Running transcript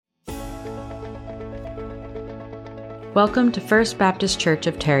Welcome to First Baptist Church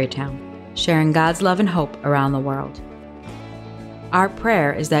of Tarrytown, sharing God's love and hope around the world. Our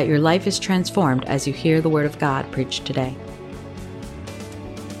prayer is that your life is transformed as you hear the Word of God preached today.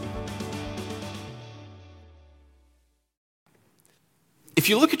 If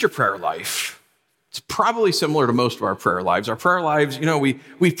you look at your prayer life, it's probably similar to most of our prayer lives. Our prayer lives,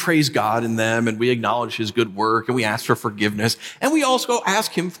 we praise God in them and we acknowledge His good work and we ask for forgiveness. And we also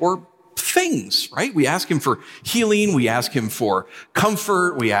ask Him for things, right? We ask Him for healing. We ask Him for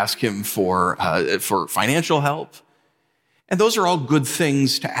comfort. We ask Him for financial help. And those are all good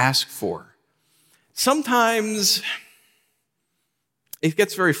things to ask for. Sometimes it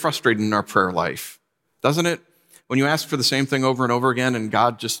gets very frustrating in our prayer life, doesn't it? When you ask for the same thing over and over again and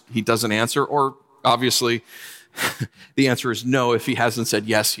God He doesn't answer, or obviously the answer is no if He hasn't said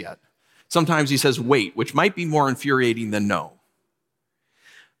yes yet. Sometimes He says wait, which might be more infuriating than no.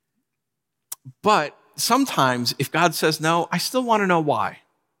 But sometimes if God says no, I still want to know why.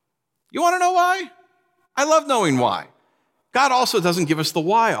 You want to know why? I love knowing why. God also doesn't give us the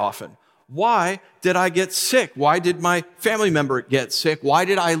why often. Why did I get sick? Why did my family member get sick? Why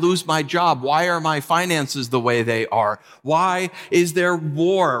did I lose my job? Why are my finances the way they are? Why is there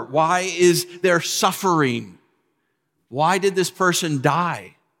war? Why is there suffering? Why did this person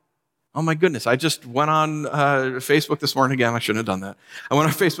die? Oh my goodness, I just went on Facebook this morning. Again, I shouldn't have done that. I went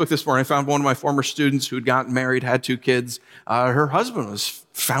on Facebook this morning. I found one of my former students who'd gotten married, had 2 kids. Her husband was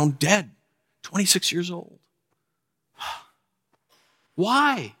found dead, 26 years old.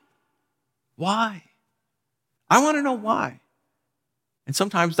 Why? Why? I want to know why. And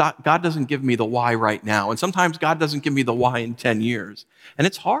sometimes God doesn't give me the why right now. And sometimes God doesn't give me the why in 10 years. And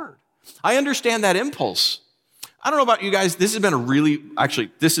it's hard. I understand that impulse. I don't know about you guys. This has been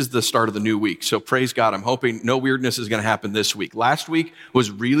this is the start of the new week. So praise God. I'm hoping no weirdness is going to happen this week. Last week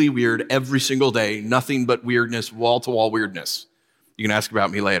was really weird every single day. Nothing but weirdness, wall-to-wall weirdness. You can ask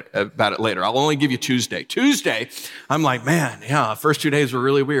about it later. I'll only give you Tuesday. Tuesday, I'm like, man, first 2 days were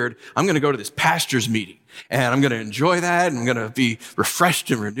really weird. I'm going to go to this pastor's meeting, and I'm going to enjoy that, and I'm going to be refreshed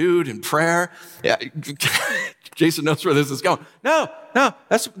and renewed in prayer. Yeah, Jason knows where this is going. No,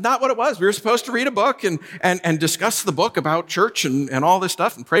 that's not what it was. We were supposed to read a book and discuss the book about church and all this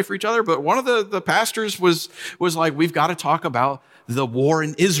stuff and pray for each other. But one of the pastors was like, we've got to talk about the war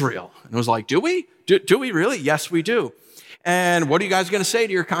in Israel. And I was like, do we? Do we really? Yes, we do. And what are you guys going to say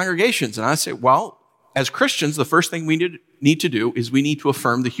to your congregations? And I say, well, as Christians, the first thing we need to do is we need to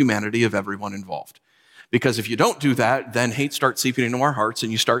affirm the humanity of everyone involved. Because if you don't do that, then hate starts seeping into our hearts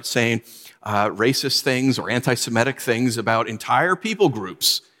and you start saying racist things or anti-Semitic things about entire people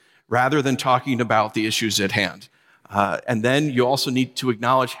groups rather than talking about the issues at hand. And then you also need to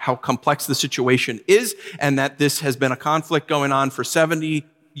acknowledge how complex the situation is and that this has been a conflict going on for 70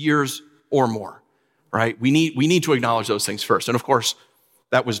 years or more. Right? We need to acknowledge those things first. And of course,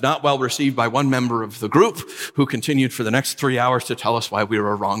 that was not well received by one member of the group who continued for the next 3 hours to tell us why we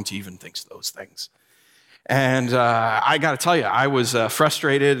were wrong to even think those things. And I got to tell you, I was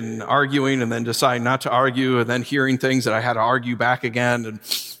frustrated and arguing and then deciding not to argue and then hearing things that I had to argue back again. And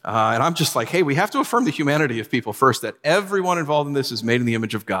I'm just like, hey, we have to affirm the humanity of people first, that everyone involved in this is made in the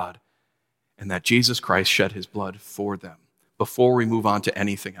image of God and that Jesus Christ shed His blood for them before we move on to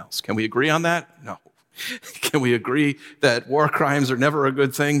anything else. Can we agree on that? No. Can we agree that war crimes are never a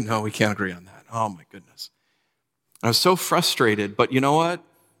good thing? No, we can't agree on that. Oh my goodness. I was so frustrated, but you know what?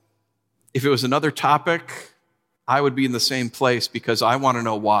 If it was another topic, I would be in the same place because I want to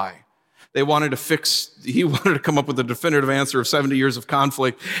know why. He wanted to come up with a definitive answer of 70 years of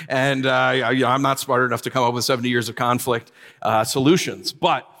conflict, and I'm not smart enough to come up with 70 years of conflict solutions,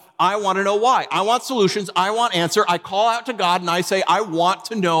 but I want to know why. I want solutions. I want answer. I call out to God and I say, I want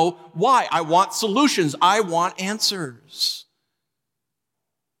to know why. I want solutions. I want answers.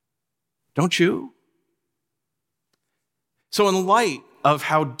 Don't you? So in light of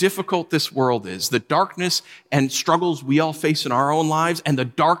how difficult this world is, the darkness and struggles we all face in our own lives, and the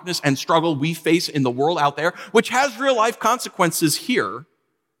darkness and struggle we face in the world out there, which has real life consequences here,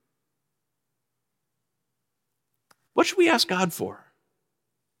 what should we ask God for?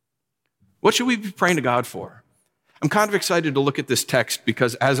 What should we be praying to God for? I'm kind of excited to look at this text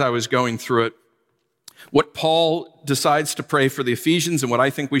because as I was going through it, what Paul decides to pray for the Ephesians and what I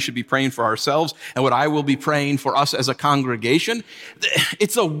think we should be praying for ourselves and what I will be praying for us as a congregation,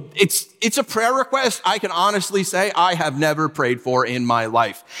 it's a prayer request I can honestly say I have never prayed for in my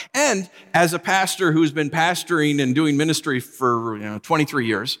life. And as a pastor who's been pastoring and doing ministry for 23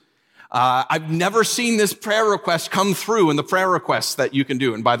 years, I've never seen this prayer request come through in the prayer requests that you can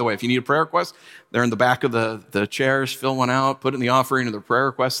do. And by the way, if you need a prayer request, they're in the back of the chairs. Fill one out, put it in the offering or the prayer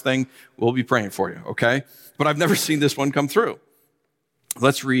request thing. We'll be praying for you, okay? But I've never seen this one come through.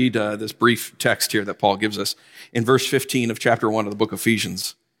 Let's read this brief text here that Paul gives us in verse 15 of chapter 1 of the book of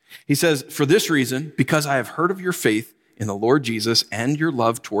Ephesians. He says, "For this reason, because I have heard of your faith in the Lord Jesus and your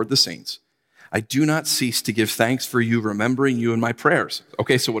love toward the saints, I do not cease to give thanks for you, remembering you in my prayers."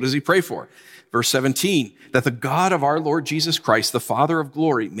 Okay, so what does he pray for? Verse 17, "That the God of our Lord Jesus Christ, the Father of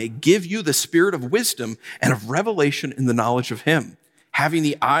glory, may give you the spirit of wisdom and of revelation in the knowledge of him, having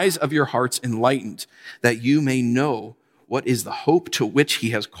the eyes of your hearts enlightened, that you may know what is the hope to which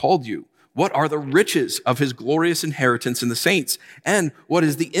he has called you, what are the riches of his glorious inheritance in the saints, and what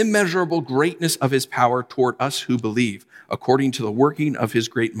is the immeasurable greatness of his power toward us who believe, according to the working of his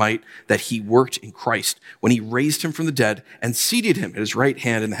great might that he worked in Christ, when he raised him from the dead and seated him at his right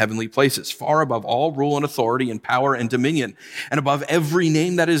hand in the heavenly places, far above all rule and authority and power and dominion, and above every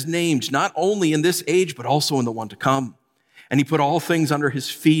name that is named, not only in this age, but also in the one to come. And he put all things under his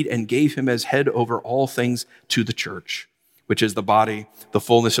feet and gave him as head over all things to the church, which is the body, the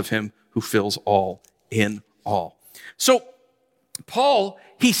fullness of him who fills all in all." So Paul,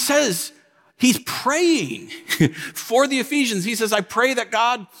 he says, he's praying for the Ephesians. He says, I pray that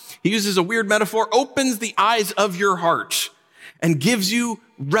God, he uses a weird metaphor, opens the eyes of your heart and gives you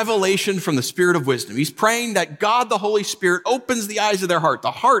revelation from the spirit of wisdom. He's praying that God, the Holy Spirit, opens the eyes of their heart.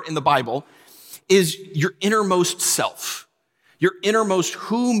 The heart in the Bible is your innermost self, your innermost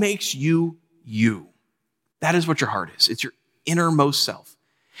who makes you you. That is what your heart is. It's your innermost self.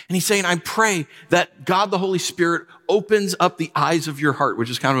 And he's saying, I pray that God, the Holy Spirit, opens up the eyes of your heart, which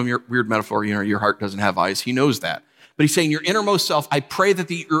is kind of a weird metaphor. You know, your heart doesn't have eyes. He knows that. But he's saying your innermost self, I pray that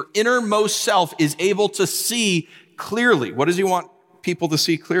your innermost self is able to see clearly. What does he want people to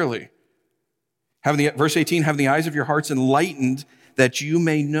see clearly? Verse 18, having the eyes of your hearts enlightened, that you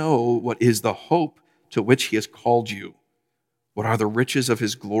may know what is the hope to which he has called you. What are the riches of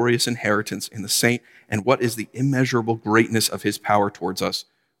his glorious inheritance in the saint, and what is the immeasurable greatness of his power towards us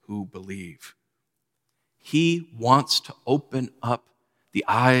who believe? He wants to open up the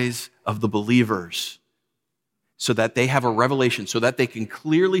eyes of the believers so that they have a revelation, so that they can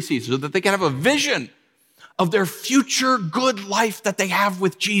clearly see, so that they can have a vision of their future good life that they have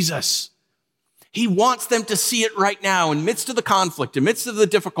with Jesus. He wants them to see it right now in the midst of the conflict, in the midst of the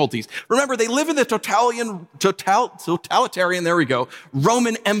difficulties. Remember, they live in the totalitarian,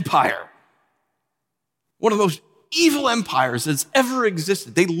 Roman Empire. One of the most evil empires that's ever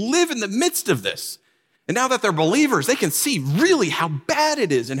existed. They live in the midst of this. And now that they're believers, they can see really how bad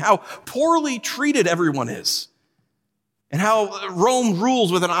it is and how poorly treated everyone is. And how Rome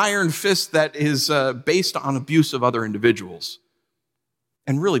rules with an iron fist that is based on abuse of other individuals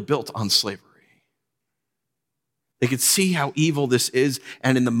and really built on slavery. They could see how evil this is.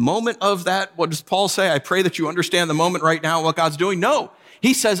 And in the moment of that, what does Paul say? I pray that you understand the moment right now, what God's doing. No,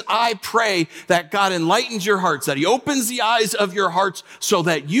 he says, I pray that God enlightens your hearts, that he opens the eyes of your hearts so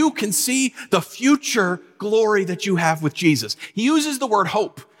that you can see the future glory that you have with Jesus. He uses the word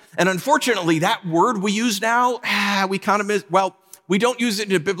hope. And unfortunately, that word we use now, we don't use it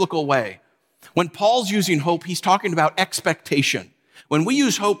in a biblical way. When Paul's using hope, he's talking about expectation. When we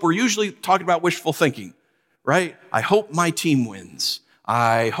use hope, we're usually talking about wishful thinking. Right? I hope my team wins.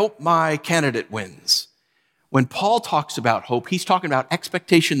 I hope my candidate wins. When Paul talks about hope, he's talking about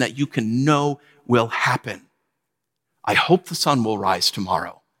expectation that you can know will happen. I hope the sun will rise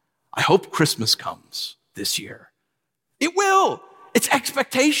tomorrow. I hope Christmas comes this year. It will. It's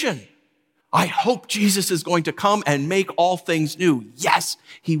expectation. I hope Jesus is going to come and make all things new. Yes,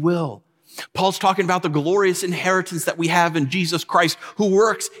 he will. Paul's talking about the glorious inheritance that we have in Jesus Christ, who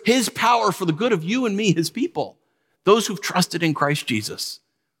works his power for the good of you and me, his people, those who've trusted in Christ Jesus.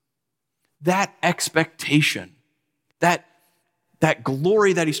 That expectation, that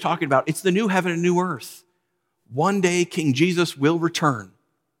glory that he's talking about, it's the new heaven and new earth. One day King Jesus will return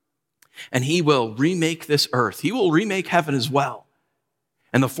and he will remake this earth. He will remake heaven as well.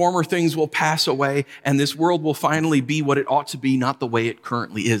 And the former things will pass away, and this world will finally be what it ought to be, not the way it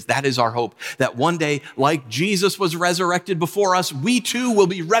currently is. That is our hope, that one day, like Jesus was resurrected before us, we too will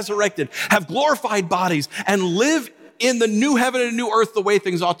be resurrected, have glorified bodies, and live in the new heaven and new earth the way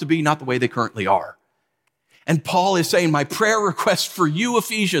things ought to be, not the way they currently are. And Paul is saying, my prayer request for you,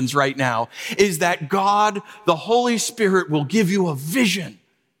 Ephesians, right now, is that God, the Holy Spirit, will give you a vision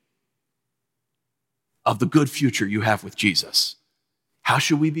of the good future you have with Jesus. How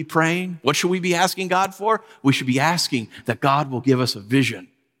should we be praying? What should we be asking God for? We should be asking that God will give us a vision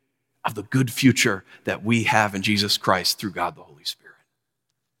of the good future that we have in Jesus Christ through God the Holy Spirit.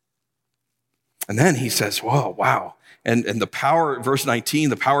 And then he says, whoa, wow. And the power, verse 19,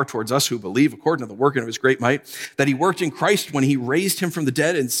 the power towards us who believe according to the working of his great might, that he worked in Christ when he raised him from the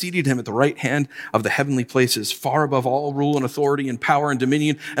dead and seated him at the right hand of the heavenly places, far above all rule and authority and power and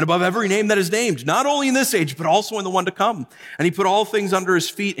dominion, and above every name that is named, not only in this age, but also in the one to come. And he put all things under his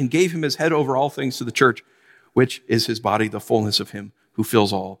feet and gave him his head over all things to the church, which is his body, the fullness of him who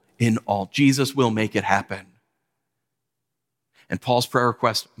fills all in all. Jesus will make it happen. And Paul's prayer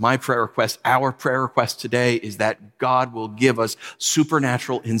request, my prayer request, our prayer request today is that God will give us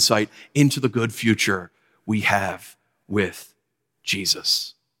supernatural insight into the good future we have with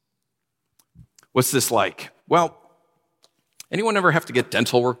Jesus. What's this like? Well, anyone ever have to get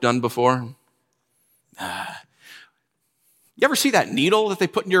dental work done before? You ever see that needle that they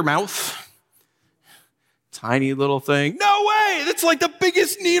put in your mouth? Tiny little thing. No way! That's like the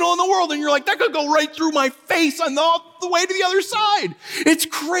biggest needle in the world. And you're like, that could go right through my face on the way to the other side. It's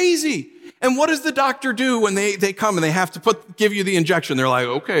crazy. And what does the doctor do when they come and they have to give you the injection? They're like,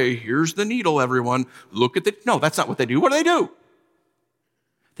 okay, here's the needle, everyone. Look at No, that's not what they do. What do?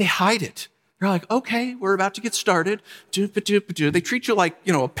 They hide it. They're like, okay, we're about to get started. They treat you like,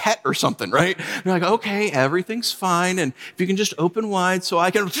 a pet or something, right? They're like, okay, everything's fine. And if you can just open wide so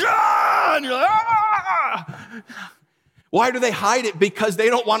I can, and you're like, Why do they hide it? Because they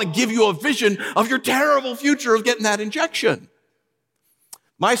don't want to give you a vision of your terrible future of getting that injection.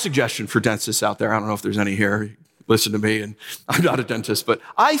 My suggestion for dentists out there, I don't know if there's any here, listen to me, and I'm not a dentist, but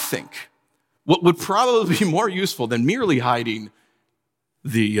I think what would probably be more useful than merely hiding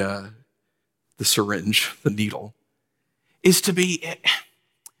the syringe, the needle, is to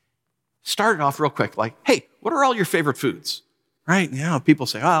start it off real quick, like, hey, what are all your favorite foods? Right? People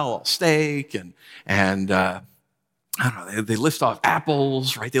say, oh, well, steak and I don't know, they list off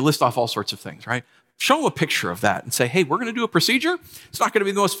apples, right? They list off all sorts of things, right? Show them a picture of that and say, hey, we're going to do a procedure. It's not going to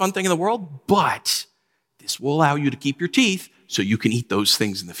be the most fun thing in the world, but this will allow you to keep your teeth so you can eat those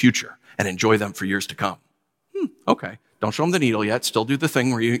things in the future and enjoy them for years to come. Okay. Don't show them the needle yet. Still do the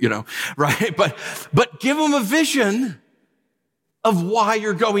thing where you right? But give them a vision of why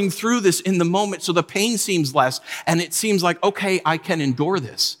you're going through this in the moment so the pain seems less and it seems like, okay, I can endure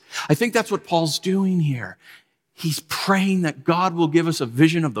this. I think that's what Paul's doing here. He's praying that God will give us a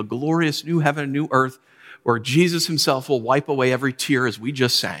vision of the glorious new heaven and new earth where Jesus himself will wipe away every tear as we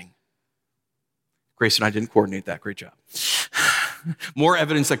just sang. Grace and I didn't coordinate that. Great job. More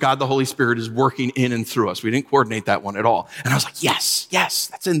evidence that God the Holy Spirit is working in and through us. We didn't coordinate that one at all. And I was like, yes,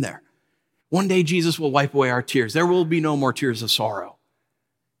 that's in there. One day Jesus will wipe away our tears. There will be no more tears of sorrow.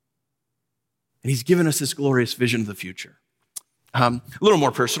 And he's given us this glorious vision of the future. A little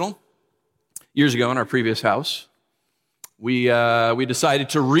more personal. Years ago in our previous house, we decided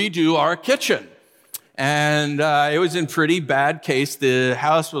to redo our kitchen. And it was in pretty bad case. The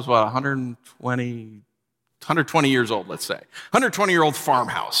house was, 120 years old, let's say. 120-year-old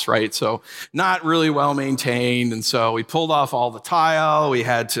farmhouse, right? So not really well maintained. And so we pulled off all the tile. We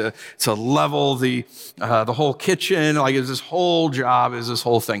had to level the whole kitchen. Like it was this whole job, it was this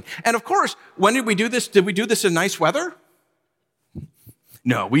whole thing. And of course, when did we do this? Did we do this in nice weather?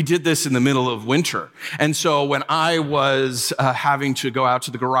 No, we did this in the middle of winter. And so when I was having to go out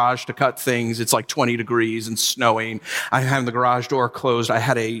to the garage to cut things, it's like 20 degrees and snowing. I'm having the garage door closed. I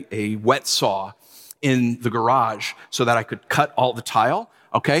had a wet saw in the garage so that I could cut all the tile.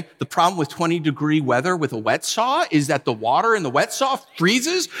 Okay. The problem with 20-degree weather with a wet saw is that the water in the wet saw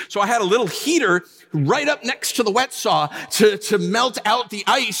freezes. So I had a little heater right up next to the wet saw to melt out the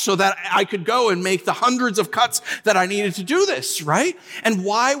ice so that I could go and make the hundreds of cuts that I needed to do this, right? And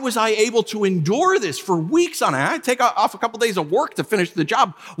why was I able to endure this for weeks on it? I had to take off a couple days of work to finish the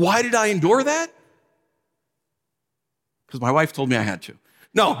job. Why did I endure that? Because my wife told me I had to.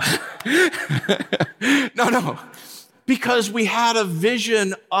 No. No. Because we had a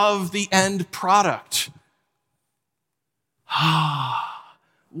vision of the end product.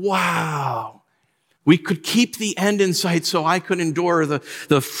 Wow. We could keep the end in sight so I could endure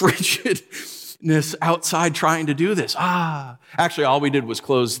the frigidness outside trying to do this. Actually, all we did was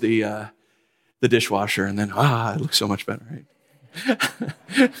close the dishwasher and then, it looks so much better, right?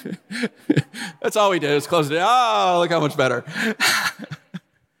 That's all we did, was close it. Look how much better.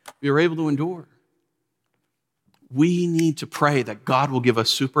 We were able to endure. We need to pray that God will give us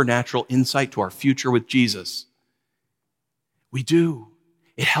supernatural insight to our future with Jesus. We do.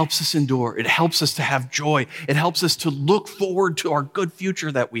 It helps us endure. It helps us to have joy. It helps us to look forward to our good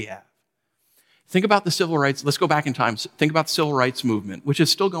future that we have. Think about the civil rights. Let's go back in time. Think about the civil rights movement, which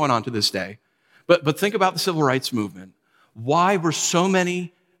is still going on to this day. But think about the civil rights movement. Why were so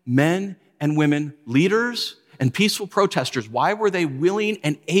many men and women, leaders and peaceful protesters, why were they willing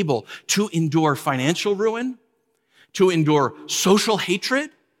and able to endure financial ruin, to endure social hatred,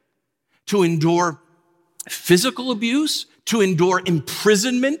 to endure physical abuse, to endure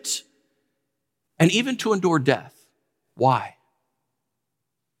imprisonment, and even to endure death? Why?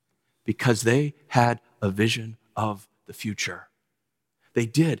 Because they had a vision of the future. They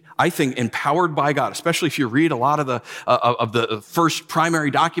did, I think, empowered by God, especially if you read a lot of the first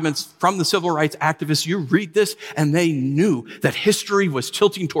primary documents from the civil rights activists. You read this, and they knew that history was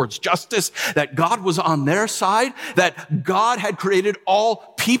tilting towards justice, that God was on their side, that God had created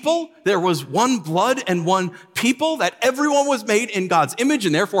all people. There was one blood and one people, that everyone was made in God's image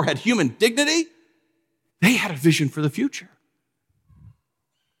and therefore had human dignity. They had a vision for the future.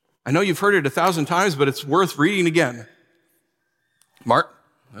 I know you've heard it 1,000 times, but it's worth reading again.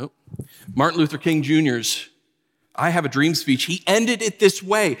 Martin Luther King Jr.'s I Have a Dream speech, he ended it this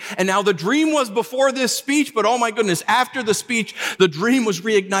way. And now the dream was before this speech, but oh my goodness, after the speech, the dream was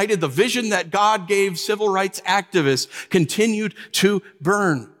reignited. The vision that God gave civil rights activists continued to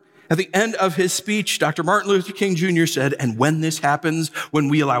burn. At the end of his speech, Dr. Martin Luther King Jr. said, "And when this happens, when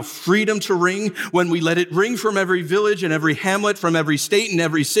we allow freedom to ring, when we let it ring from every village and every hamlet, from every state and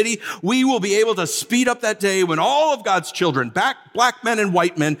every city, we will be able to speed up that day when all of God's children, black men and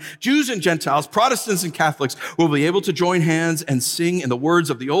white men, Jews and Gentiles, Protestants and Catholics, will be able to join hands and sing in the words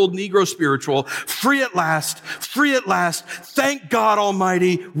of the old Negro spiritual, free at last, thank God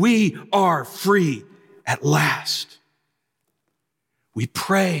Almighty, we are free at last." We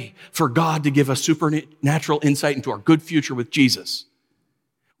pray for God to give us supernatural insight into our good future with Jesus.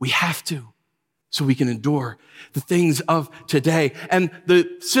 We have to, so we can endure the things of today. And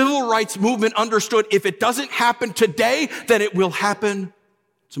the civil rights movement understood if it doesn't happen today, then it will happen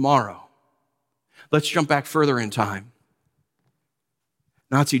tomorrow. Let's jump back further in time.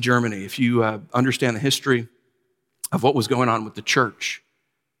 Nazi Germany, if you understand the history of what was going on with the church,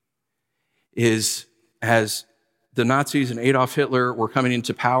 is as the Nazis and Adolf Hitler were coming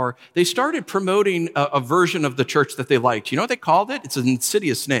into power, they started promoting a version of the church that they liked. You know what they called it? It's an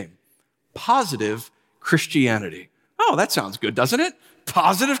insidious name. Positive Christianity. Oh, that sounds good, doesn't it?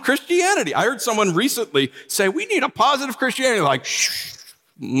 Positive Christianity. I heard someone recently say, we need a positive Christianity. Like,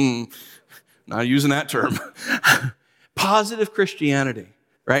 not using that term. Positive Christianity.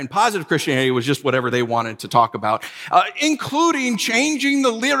 Right? And positive Christianity was just whatever they wanted to talk about, including changing the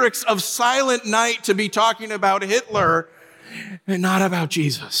lyrics of Silent Night to be talking about Hitler and not about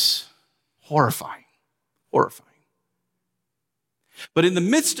Jesus. Horrifying. But in the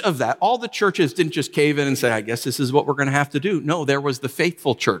midst of that, all the churches didn't just cave in and say, I guess this is what we're going to have to do. No, there was the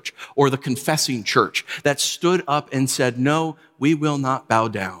faithful church or the confessing church that stood up and said, no, we will not bow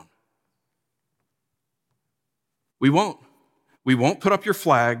down. We won't. We won't put up your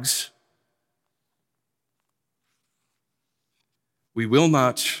flags. We will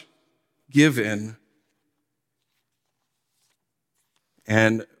not give in.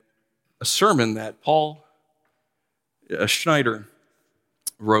 And a sermon that Paul Schneider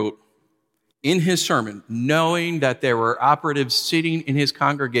wrote in his sermon, knowing that there were operatives sitting in his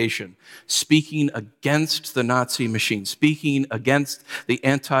congregation speaking against the Nazi machine, speaking against the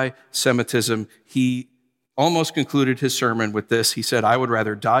anti-Semitism, he almost concluded his sermon with this. He said, I would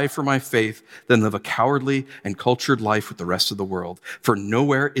rather die for my faith than live a cowardly and cultured life with the rest of the world. For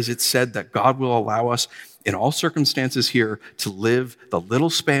nowhere is it said that God will allow us in all circumstances here to live the little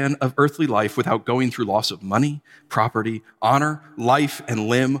span of earthly life without going through loss of money, property, honor, life and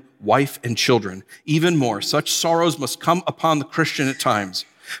limb, wife and children. Even more, such sorrows must come upon the Christian at times.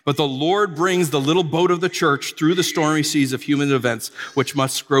 But the Lord brings the little boat of the church through the stormy seas of human events, which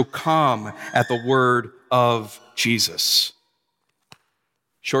must grow calm at the word of Jesus.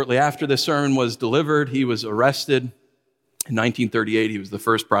 Shortly after this sermon was delivered, he was arrested. In 1938, he was the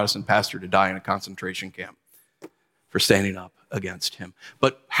first Protestant pastor to die in a concentration camp for standing up against him.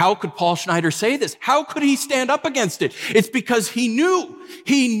 But how could Paul Schneider say this? How could he stand up against it? It's because he knew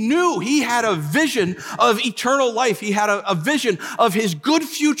he had a vision of eternal life. He had a vision of his good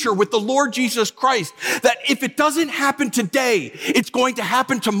future with the Lord Jesus Christ, that if it doesn't happen today, it's going to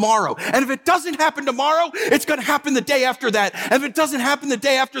happen tomorrow. And if it doesn't happen tomorrow, it's going to happen the day after that. And if it doesn't happen the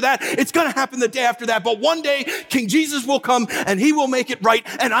day after that, it's going to happen the day after that. But one day, King Jesus will come and he will make it right.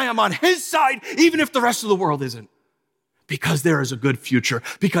 And I am on his side, even if the rest of the world isn't. Because there is a good future,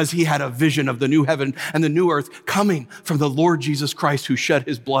 because he had a vision of the new heaven and the new earth coming from the Lord Jesus Christ who shed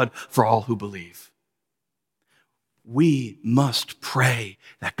his blood for all who believe. We must pray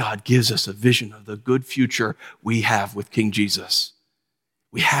that God gives us a vision of the good future we have with King Jesus.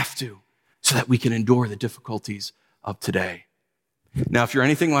 We have to, so that we can endure the difficulties of today. Now, if you're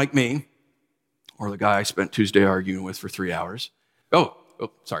anything like me, or the guy I spent Tuesday arguing with for 3 hours.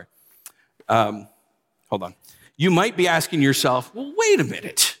 Sorry. Hold on. You might be asking yourself, well, wait a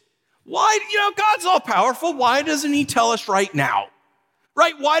minute. Why, God's all powerful. Why doesn't he tell us right now?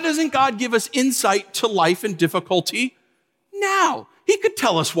 Right? Why doesn't God give us insight to life and difficulty now? He could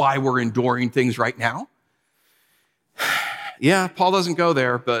tell us why we're enduring things right now. Yeah, Paul doesn't go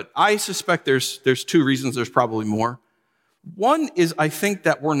there, but I suspect there's two reasons. There's probably more. One is I think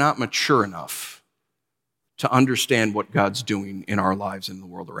that we're not mature enough to understand what God's doing in our lives and in the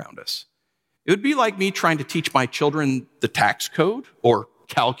world around us. It would be like me trying to teach my children the tax code or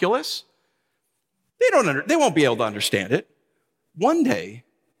calculus. They won't be able to understand it. One day,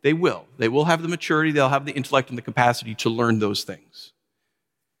 they will. They will have the maturity, they'll have the intellect and the capacity to learn those things.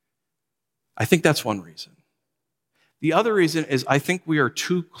 I think that's one reason. The other reason is I think we are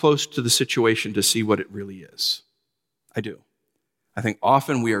too close to the situation to see what it really is. I do. I think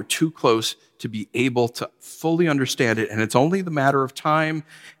often we are too close to be able to fully understand it, and it's only the matter of time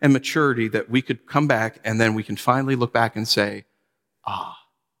and maturity that we could come back and then we can finally look back and say,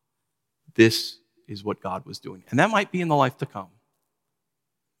 this is what God was doing. And that might be in the life to come.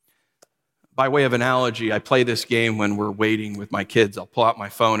 By way of analogy, I play this game when we're waiting with my kids. I'll pull out my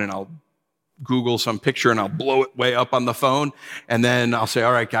phone and I'll Google some picture and I'll blow it way up on the phone. And then I'll say,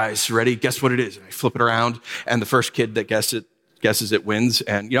 all right, guys, ready? Guess what it is? And I flip it around. And the first kid that guesses it wins.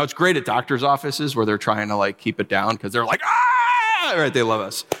 And, it's great at doctor's offices where they're trying to keep it down because they're like, right? They love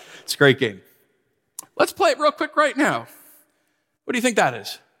us. It's a great game. Let's play it real quick right now. What do you think that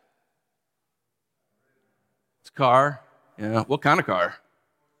is? It's a car. Yeah. What kind of car?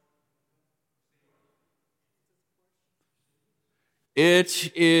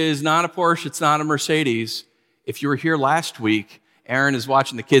 It is not a Porsche. It's not a Mercedes. If you were here last week, Aaron is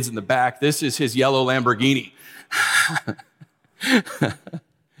watching the kids in the back. This is his yellow Lamborghini.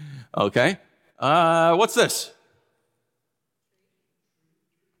 Okay. What's this?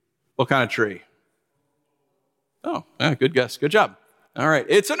 What kind of tree? Oh, yeah, good guess. Good job. All right.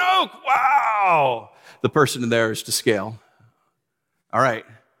 It's an oak. Wow. The person in there is to scale. All right.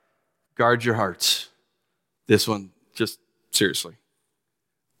 Guard your hearts. This one, just seriously.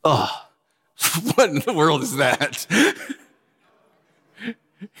 Oh, what in the world is that?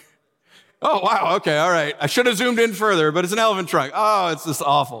 Oh, wow. Okay. All right. I should have zoomed in further, but it's an elephant trunk. Oh, it's just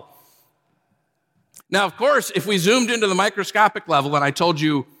awful. Now, of course, if we zoomed into the microscopic level and I told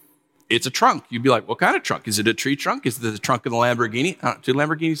you it's a trunk, you'd be like, what kind of trunk? Is it a tree trunk? Is it the trunk of the Lamborghini? Do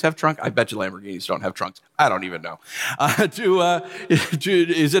Lamborghinis have trunk? I bet you Lamborghinis don't have trunks. I don't even know.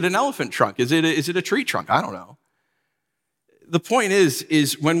 Is it an elephant trunk? Is it a tree trunk? I don't know. The point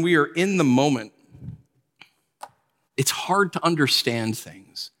is when we are in the moment, it's hard to understand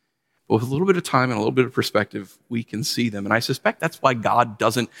things. But with a little bit of time and a little bit of perspective, we can see them. And I suspect that's why God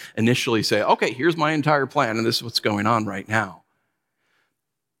doesn't initially say, okay, here's my entire plan, and this is what's going on right now.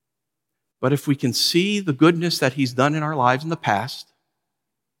 But if we can see the goodness that he's done in our lives in the past,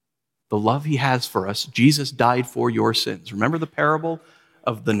 the love he has for us, Jesus died for your sins. Remember the parable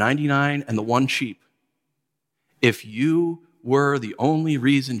of the 99 and the one sheep? If you were the only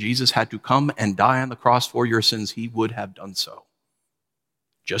reason Jesus had to come and die on the cross for your sins, he would have done so.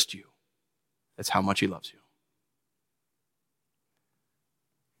 Just you. That's how much he loves you.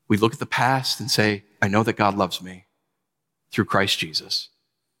 We look at the past and say, I know that God loves me through Christ Jesus.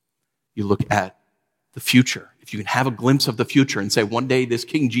 You look at the future. If you can have a glimpse of the future and say, one day this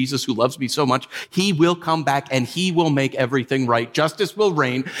King Jesus who loves me so much, he will come back and he will make everything right. Justice will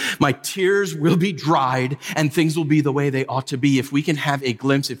reign. My tears will be dried and things will be the way they ought to be. If we can have a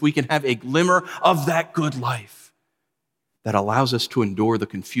glimpse, if we can have a glimmer of that good life that allows us to endure the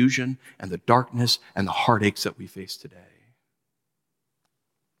confusion and the darkness and the heartaches that we face today.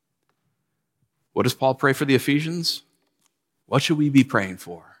 What does Paul pray for the Ephesians? What should we be praying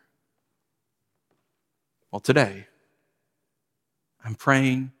for? Well, today, I'm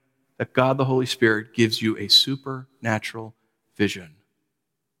praying that God the Holy Spirit gives you a supernatural vision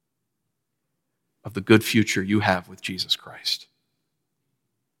of the good future you have with Jesus Christ.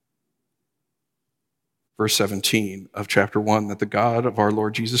 Verse 17 of chapter 1, that the God of our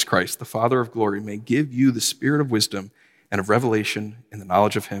Lord Jesus Christ, the Father of glory, may give you the spirit of wisdom and of revelation in the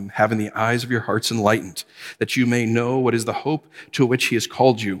knowledge of him, having the eyes of your hearts enlightened, that you may know what is the hope to which he has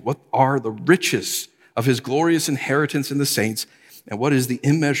called you, what are the riches of his glorious inheritance in the saints, and what is the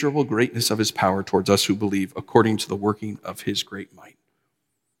immeasurable greatness of his power towards us who believe, according to the working of his great might.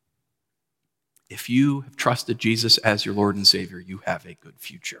 If you have trusted Jesus as your Lord and Savior, you have a good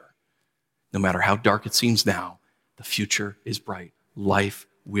future. No matter how dark it seems now, the future is bright. Life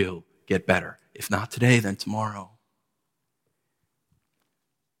will get better. If not today, then tomorrow.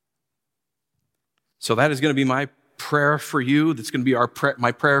 So that is going to be my prayer for you. That's going to be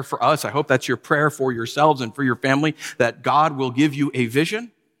my prayer for us. I hope that's your prayer for yourselves and for your family, that God will give you a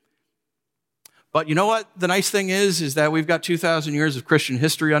vision. But you know what? The nice thing is that we've got 2,000 years of Christian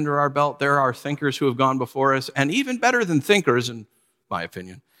history under our belt. There are thinkers who have gone before us. And even better than thinkers, in my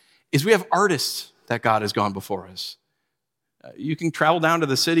opinion, is we have artists that God has gone before us. You can travel down to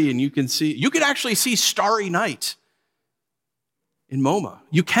the city and you can actually see Starry Night in MoMA.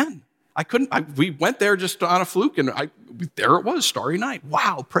 You can. We went there just on a fluke and there it was, Starry Night.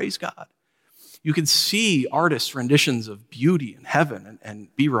 Wow, praise God. You can see artists' renditions of beauty in heaven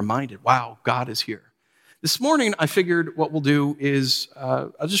and be reminded, wow, God is here. This morning, I figured what we'll do is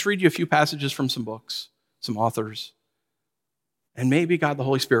I'll just read you a few passages from some books, some authors, and maybe God, the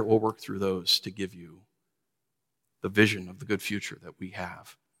Holy Spirit, will work through those to give you the vision of the good future that we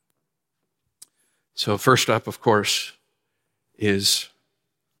have. So first up, of course, is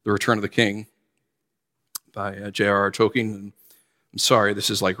The Return of the King by J.R.R. Tolkien. And I'm sorry, this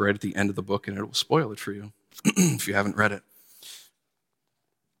is like right at the end of the book, and it will spoil it for you if you haven't read it.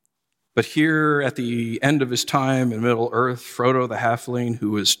 But here at the end of his time in Middle-earth, Frodo the halfling,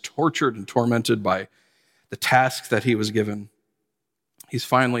 who is tortured and tormented by the tasks that he was given, he's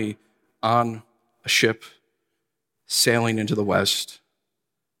finally on a ship sailing into the west.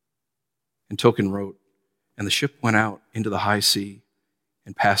 And Tolkien wrote, "And the ship went out into the high sea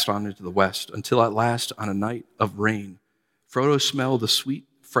and passed on into the west, until at last, on a night of rain, Frodo smelled the sweet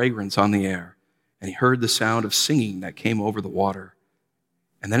fragrance on the air, and he heard the sound of singing that came over the water.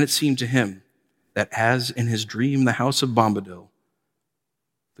 And then it seemed to him that as in his dream the house of Bombadil,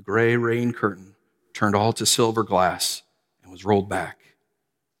 the gray rain curtain turned all to silver glass and was rolled back,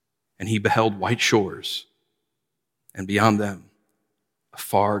 and he beheld white shores, and beyond them, a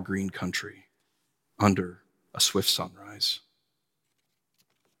far green country under a swift sunrise."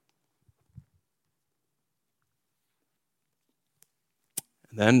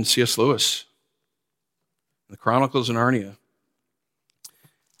 And then C.S. Lewis, The Chronicles of Narnia.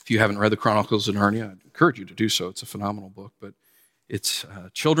 If you haven't read The Chronicles of Narnia, I'd encourage you to do so. It's a phenomenal book, but it's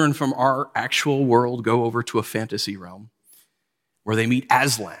children from our actual world go over to a fantasy realm where they meet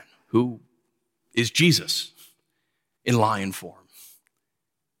Aslan, who is Jesus in lion form.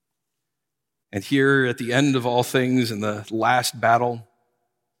 And here at the end of all things, in the last battle,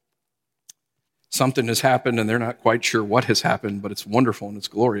 something has happened and they're not quite sure what has happened, but it's wonderful and it's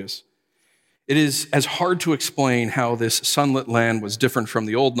glorious. It is as hard to explain how this sunlit land was different from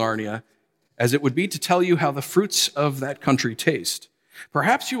the old Narnia as it would be to tell you how the fruits of that country taste.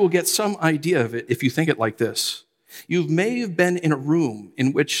 Perhaps you will get some idea of it if you think it like this. You may have been in a room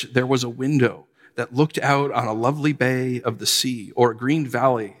in which there was a window that looked out on a lovely bay of the sea or a green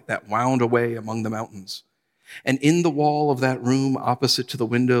valley that wound away among the mountains. And in the wall of that room opposite to the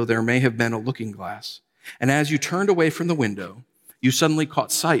window, there may have been a looking glass. And as you turned away from the window, you suddenly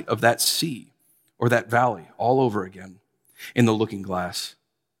caught sight of that sea or that valley all over again in the looking glass.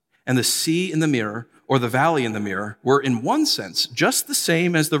 And the sea in the mirror or the valley in the mirror were in one sense just the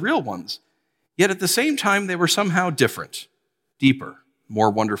same as the real ones. Yet at the same time, they were somehow different, deeper,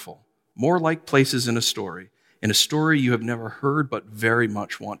 more wonderful, more like places in a story you have never heard but very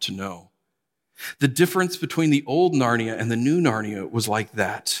much want to know. The difference between the old Narnia and the new Narnia was like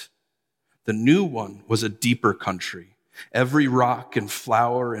that. The new one was a deeper country. Every rock and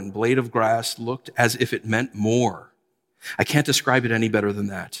flower and blade of grass looked as if it meant more. I can't describe it any better than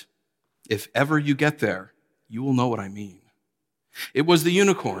that. If ever you get there, you will know what I mean. It was the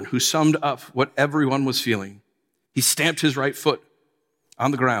unicorn who summed up what everyone was feeling. He stamped his right foot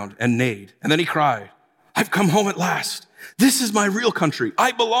on the ground and neighed, and then he cried, "I've come home at last. This is my real country.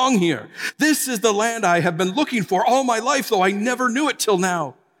 I belong here. This is the land I have been looking for all my life, though I never knew it till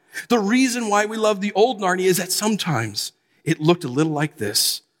now." The reason why we love the old Narnia is that sometimes it looked a little like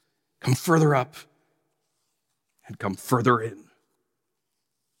this. Come further up and come further in.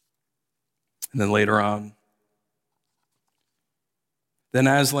 And then later on, then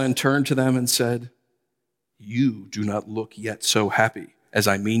Aslan turned to them and said, "You do not look yet so happy as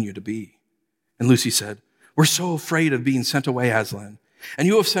I mean you to be." And Lucy said, "We're so afraid of being sent away, Aslan, and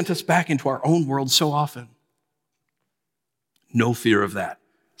you have sent us back into our own world so often." "No fear of that,"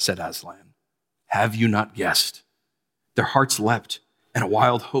 said Aslan. "Have you not guessed?" Their hearts leapt, and a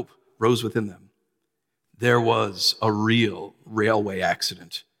wild hope rose within them. "There was a real railway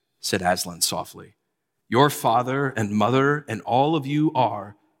accident," said Aslan softly. "Your father and mother and all of you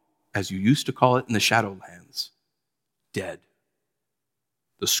are, as you used to call it in the Shadowlands, dead.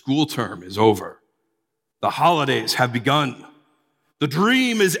 The school term is over. The holidays have begun. The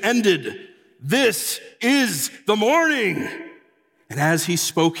dream is ended. This is the morning." And as he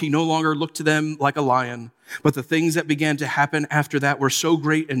spoke, he no longer looked to them like a lion, but the things that began to happen after that were so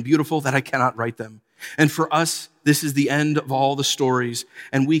great and beautiful that I cannot write them. And for us, this is the end of all the stories,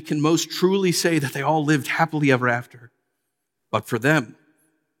 and we can most truly say that they all lived happily ever after. But for them,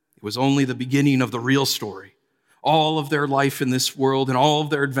 it was only the beginning of the real story. All of their life in this world and all of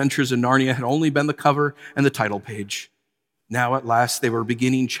their adventures in Narnia had only been the cover and the title page. Now at last they were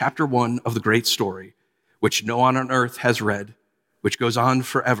beginning chapter 1 of the great story, which no one on earth has read, which goes on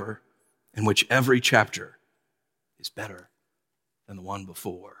forever, and which every chapter is better than the one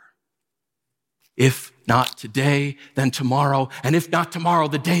before. If not today, then tomorrow, and if not tomorrow,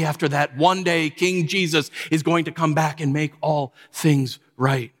 the day after that, one day King Jesus is going to come back and make all things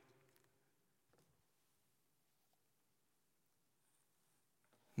right.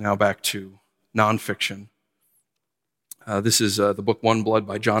 Now back to nonfiction. This is the book One Blood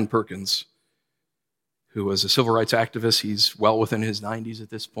by John Perkins, who was a civil rights activist. He's well within his 90s at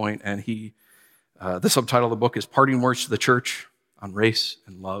this point, and the subtitle of the book is Parting Words to the Church on Race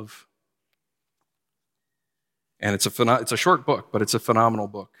and Love. And it's a short book, but it's a phenomenal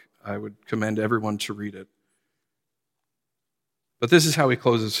book. I would commend everyone to read it. But this is how he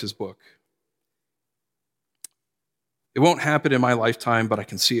closes his book. It won't happen in my lifetime, but I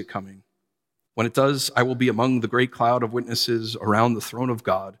can see it coming. When it does, I will be among the great cloud of witnesses around the throne of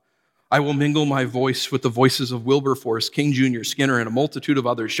God. I will mingle my voice with the voices of Wilberforce, King Jr., Skinner, and a multitude of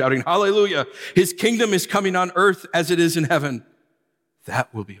others, shouting, "Hallelujah! His kingdom is coming on earth as it is in heaven."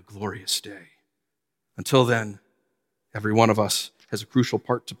 That will be a glorious day. Until then, every one of us has a crucial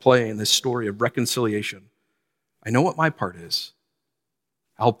part to play in this story of reconciliation. I know what my part is.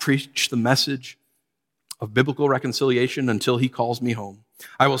 I'll preach the message of biblical reconciliation until he calls me home.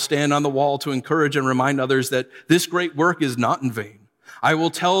 I will stand on the wall to encourage and remind others that this great work is not in vain. I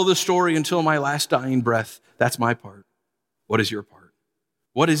will tell the story until my last dying breath. That's my part. What is your part?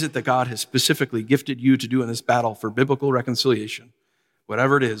 What is it that God has specifically gifted you to do in this battle for biblical reconciliation?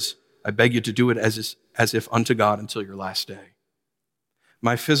 Whatever it is, I beg you to do it as if unto God until your last day.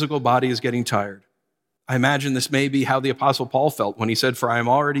 My physical body is getting tired. I imagine this may be how the Apostle Paul felt when he said, "For I am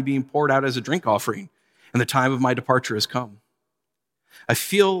already being poured out as a drink offering, and the time of my departure has come." I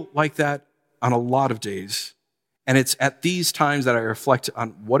feel like that on a lot of days, and it's at these times that I reflect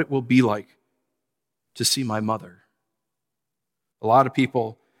on what it will be like to see my mother. A lot of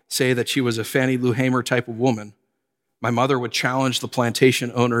people say that she was a Fannie Lou Hamer type of woman. My mother would challenge the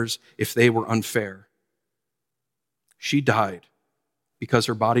plantation owners if they were unfair. She died because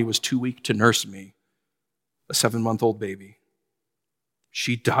her body was too weak to nurse me, a 7-month-old baby.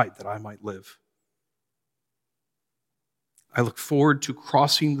 She died that I might live. I look forward to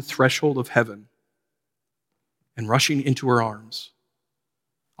crossing the threshold of heaven and rushing into her arms.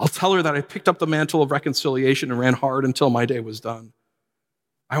 I'll tell her that I picked up the mantle of reconciliation and ran hard until my day was done.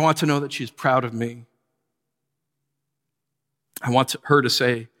 I want to know that she's proud of me. I want her to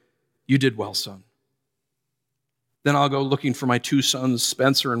say, "You did well, son." Then I'll go looking for my 2 sons,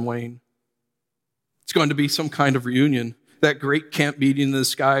 Spencer and Wayne. It's going to be some kind of reunion, that great camp meeting in the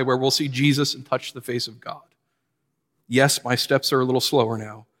sky where we'll see Jesus and touch the face of God. Yes, my steps are a little slower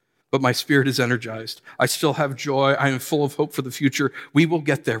now, but my spirit is energized. I still have joy. I am full of hope for the future. We will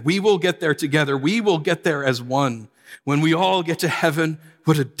get there. We will get there together. We will get there as one. When we all get to heaven,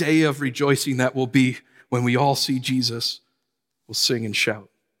 what a day of rejoicing that will be. When we all see Jesus, we'll sing and shout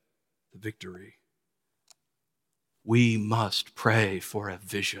the victory. We must pray for a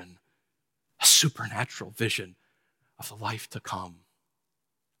vision, a supernatural vision of the life to come,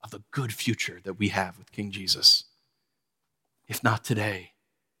 of the good future that we have with King Jesus. If not today,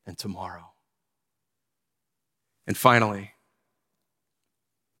 then tomorrow. And finally,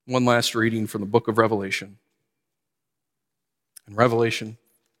 one last reading from the book of Revelation. In Revelation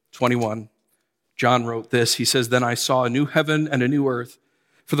 21, John wrote this. He says, "Then I saw a new heaven and a new earth.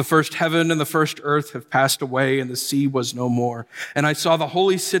 For the first heaven and the first earth have passed away, and the sea was no more. And I saw the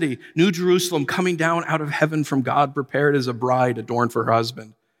holy city, New Jerusalem, coming down out of heaven from God, prepared as a bride adorned for her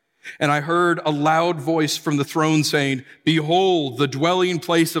husband. And I heard a loud voice from the throne saying, 'Behold, the dwelling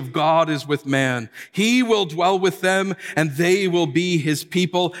place of God is with man. He will dwell with them, and they will be his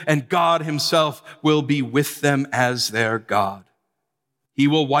people, and God himself will be with them as their God. He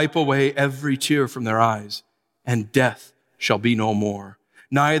will wipe away every tear from their eyes, and death shall be no more.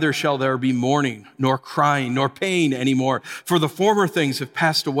 Neither shall there be mourning, nor crying, nor pain anymore, for the former things have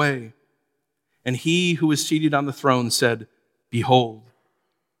passed away.' And he who was seated on the throne said, 'Behold,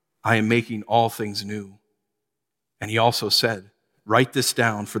 I am making all things new.' And he also said, 'Write this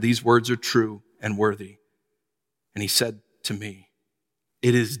down, for these words are true and worthy.' And he said to me,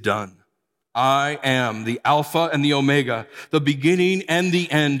 'It is done. I am the Alpha and the Omega, the beginning and the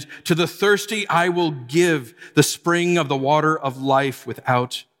end. To the thirsty I will give the spring of the water of life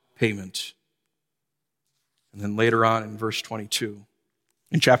without payment. And then later on in verse 22,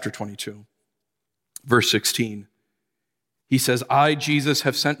 in chapter 22, verse 16, he says, I, Jesus,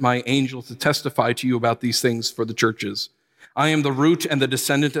 have sent my angel to testify to you about these things for the churches. I am the root and the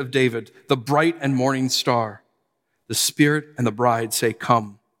descendant of David, the bright and morning star. The Spirit and the bride say,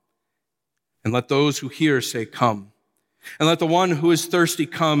 come. And let those who hear say, come. And let the one who is thirsty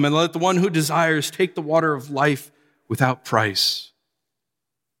come, and let the one who desires take the water of life without price.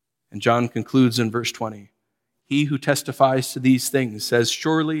 And John concludes in verse 20, he who testifies to these things says,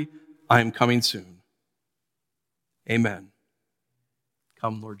 surely I am coming soon. Amen.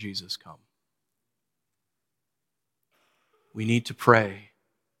 Come, Lord Jesus, come. We need to pray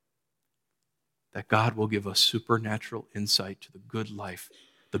that God will give us supernatural insight to the good life,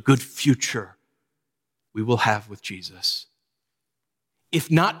 the good future we will have with Jesus.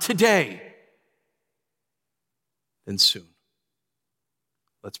 If not today, then soon.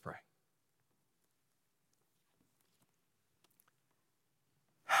 Let's pray.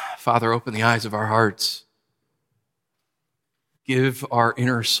 Father, open the eyes of our hearts. Give our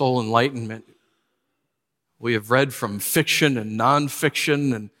inner soul enlightenment. We have read from fiction and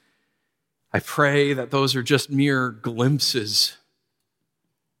nonfiction, and I pray that those are just mere glimpses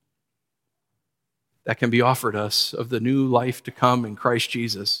that can be offered us of the new life to come in Christ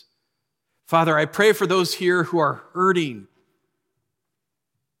Jesus. Father, I pray for those here who are hurting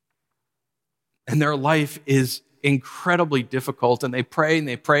and their life is incredibly difficult, and they pray and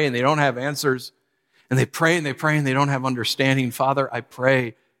they pray and they don't have answers, and they pray and they pray and they don't have understanding. Father, I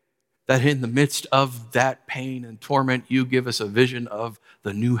pray that in the midst of that pain and torment, you give us a vision of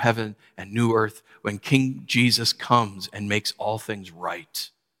the new heaven and new earth when King Jesus comes and makes all things right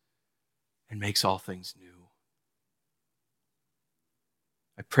and makes all things new.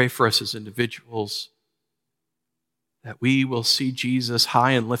 I pray for us as individuals that we will see Jesus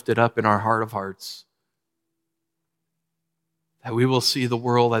high and lifted up in our heart of hearts, that we will see the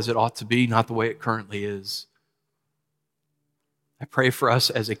world as it ought to be, not the way it currently is. I pray for us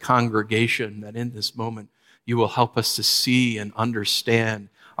as a congregation that in this moment you will help us to see and understand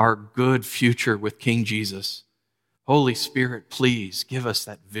our good future with King Jesus. Holy Spirit, please give us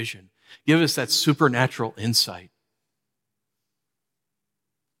that vision. Give us that supernatural insight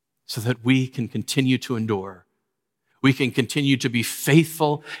so that we can continue to endure. We can continue to be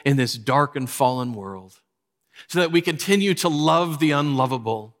faithful in this dark and fallen world, so that we continue to love the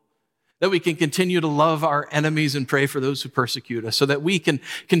unlovable, that we can continue to love our enemies and pray for those who persecute us, so that we can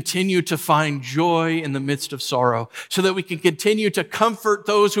continue to find joy in the midst of sorrow, so that we can continue to comfort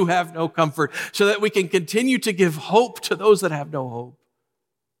those who have no comfort, so that we can continue to give hope to those that have no hope.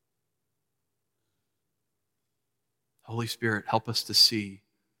 Holy Spirit, help us to see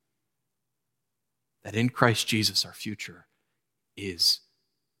that in Christ Jesus our future is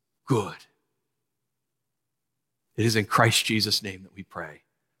good. It is in Christ Jesus' name that we pray.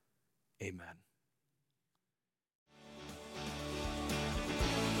 Amen.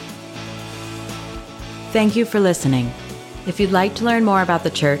 Thank you for listening. If you'd like to learn more about the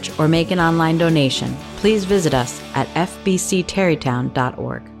church or make an online donation, please visit us at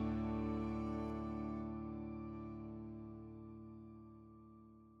fbcterrytown.org.